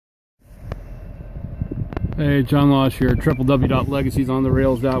Hey, John Losh here,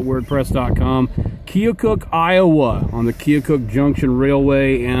 www.legaciesontherrails.wordpress.com. Keokuk, Iowa, on the Keokuk Junction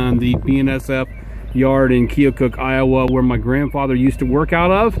Railway and the BNSF Yard in Keokuk, Iowa, where my grandfather used to work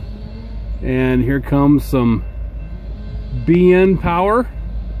out of. And here comes some BN power.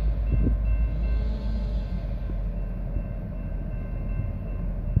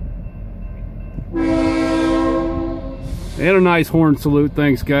 And a nice horn salute.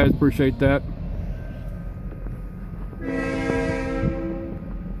 Thanks, guys. Appreciate that.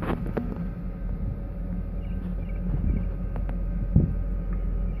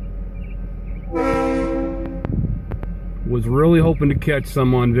 Was really hoping to catch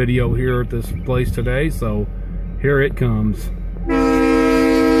some on video here at this place today, so here it comes.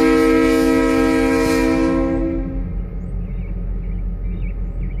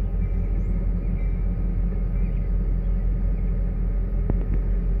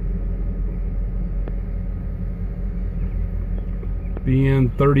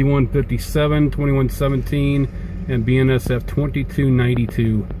 BN 3157, 2117, and BNSF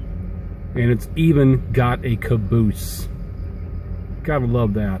 2292. And it's even got a caboose. Gotta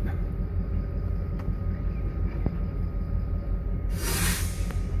love that.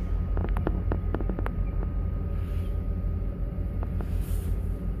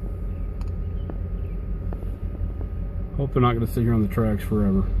 Hope they're not going to sit here on the tracks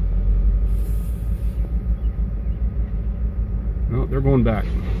forever. No, they're going back.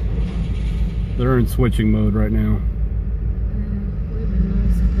 They're in switching mode right now. It would have been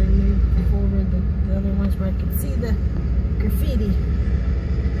nice if they moved forward the other ones where I could see the graffiti.